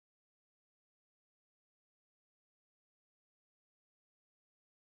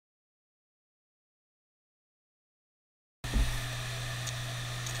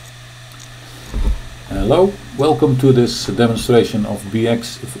Hello, welcome to this demonstration of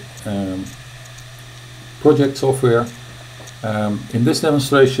BX project software. In this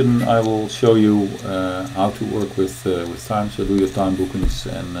demonstration I will show you how to work with time, so do your time bookings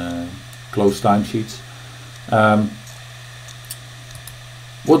and close timesheets.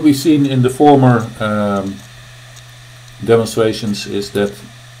 What we've seen in the former demonstrations is that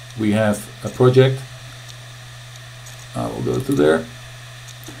we have a project. I will go to there,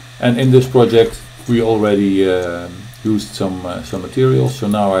 and in this project we already used some materials. So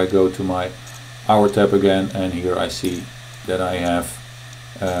now I go to my hour tab again, and here I see that I have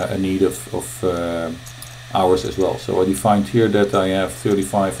a need of hours as well. So I defined here that I have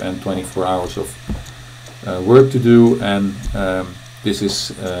 35 and 24 hours of work to do, and this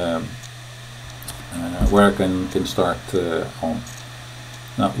is where I can start on.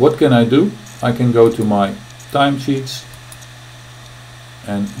 Now what can I do? I can go to my timesheets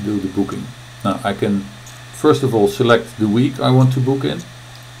and do the booking. Now I can first of all select the week I want to book in.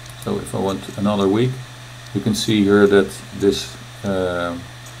 So if I want another week, you can see here that this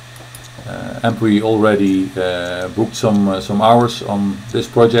employee already booked some hours on this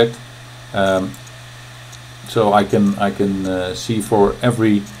project. So I can see for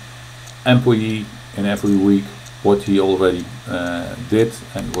every employee in every week what he already did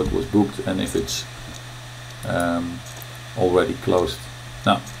and what was booked, and if it's already closed.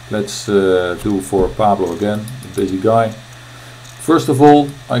 Now let's do for Pablo again, the busy guy. First of all,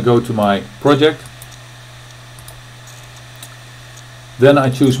 I go to my project, then I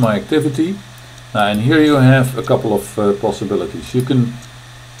choose my activity. Now, and here you have a couple of possibilities. You can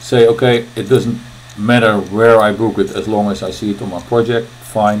say, okay, it doesn't matter where I book it as long as I see it on my project.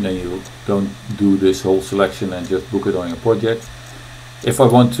 Fine, then you don't do this whole selection and just book it on your project. If I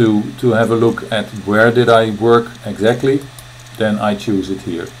want to have a look at where did I work exactly, then I choose it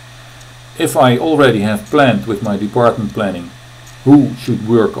here. If I already have planned with my department planning who should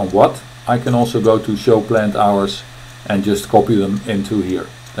work on what, I can also go to show planned hours and just copy them into here.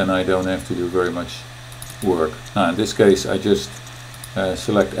 Then I don't have to do very much work. Now in this case I just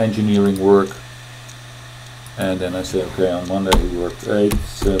select engineering work, and then I say, okay, on Monday he worked 8,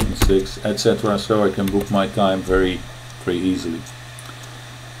 7, 6, etc. So I can book my time very easily.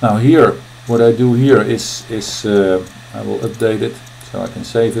 Now here, what I do here is I will update it so I can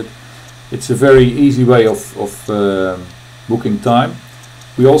save it. It's a very easy way of booking time.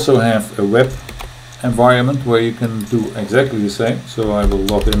 We also have a web environment where you can do exactly the same. So I will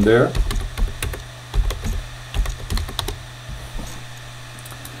log in there.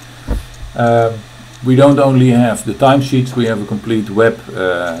 We don't only have the timesheets, we have a complete web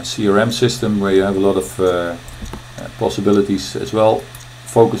CRM system where you have a lot of possibilities as well.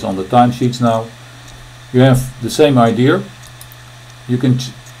 Focus on the timesheets now. You have the same idea. You can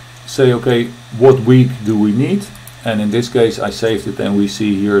say, okay, what week do we need? And in this case I saved it, and we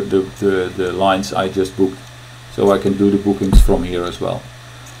see here the lines I just booked. So I can do the bookings from here as well.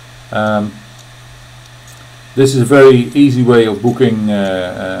 This is a very easy way of booking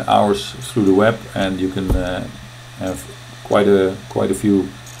hours through the web, and you can have quite a few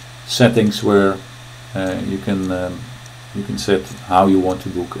settings where you can set how you want to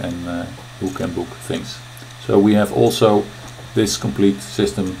book and who can book things. So we have also this complete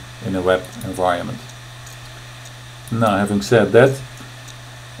system in a web environment. Now, having said that,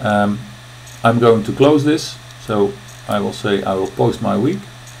 I'm going to close this. So I will say I will post my week,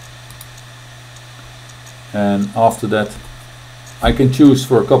 and after that I can choose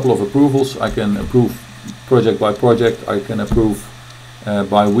for a couple of approvals. I can approve project by project, I can approve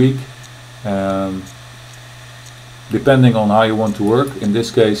by week, depending on how you want to work. In this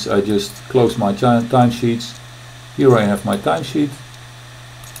case I just close my timesheets. Here I have my timesheet,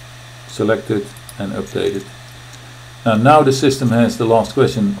 select it and update it. Now the system has the last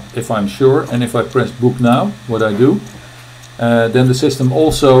question, if I'm sure, and if I press book now, what I do, then the system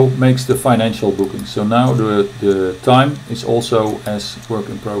also makes the financial booking. So now the time is also as work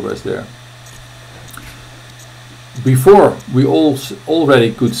in progress there. Before we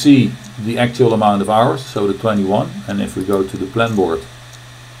already could see the actual amount of hours, so the 21, and if we go to the plan board,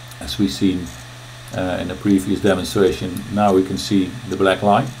 as we've seen in the previous demonstration, now we can see the black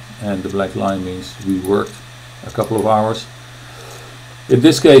line, and the black line means we worked a couple of hours. In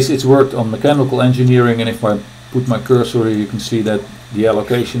this case it's worked on mechanical engineering, and if I put my cursor here you can see that the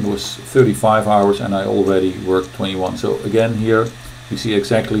allocation was 35 hours and I already worked 21. So again here we see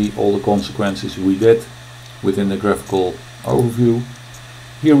exactly all the consequences we did within the graphical overview.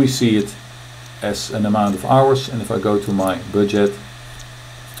 Here we see it as an amount of hours, and if I go to my budget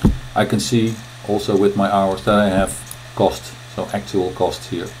I can see also with my hours that I have cost, so actual costs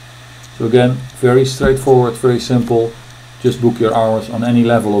here. So again, very straightforward, very simple. Just book your hours on any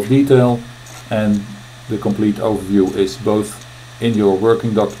level of detail, and the complete overview is both in your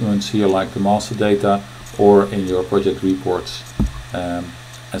working documents here, like the master data, or in your project reports,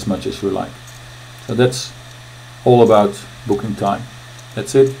 as much as you like. So that's all about booking time.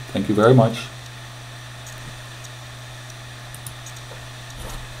 That's it. Thank you very much.